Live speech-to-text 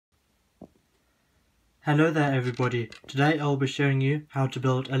Hello there everybody, today I'll be showing you how to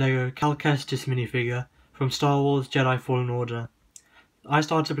build a Lego Cal Kestis minifigure from Star Wars Jedi Fallen Order. I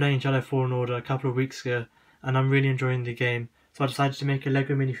started playing Jedi Fallen Order a couple of weeks ago and I'm really enjoying the game, so I decided to make a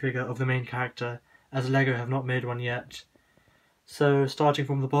Lego minifigure of the main character, as Lego have not made one yet. So starting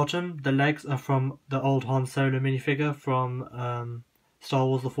from the bottom, the legs are from the old Han Solo minifigure from Star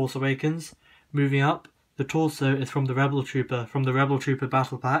Wars The Force Awakens. Moving up, the torso is from the Rebel Trooper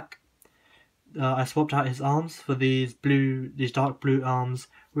Battle Pack. I swapped out his arms for these dark blue arms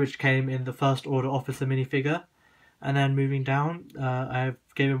which came in the First Order officer minifigure. And then moving down, I've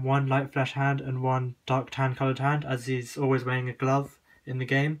given him one light flesh hand and one dark tan coloured hand, as he's always wearing a glove in the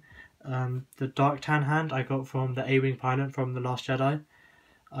game. The dark tan hand I got from the A-Wing pilot from The Last Jedi.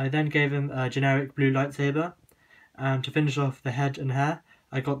 I then gave him a generic blue lightsaber, and to finish off the head and hair,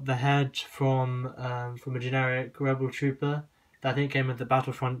 I got the head from a generic Rebel Trooper that I think came with the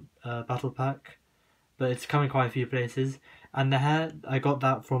Battlefront battle pack, but it's come in quite a few places. And the hair, I got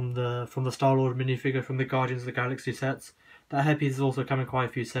that from the Star Wars minifigure from the Guardians of the Galaxy sets. That hairpiece has also come in quite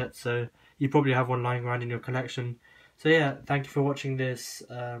a few sets, so you probably have one lying around in your collection. So yeah, thank you for watching this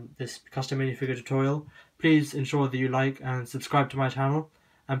custom minifigure tutorial. Please ensure that you like and subscribe to my channel,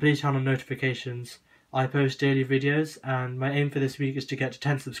 and please turn on notifications. I post daily videos, and my aim for this week is to get to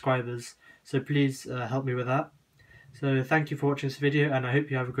 10 subscribers, so please help me with that. So thank you for watching this video, and I hope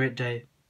you have a great day.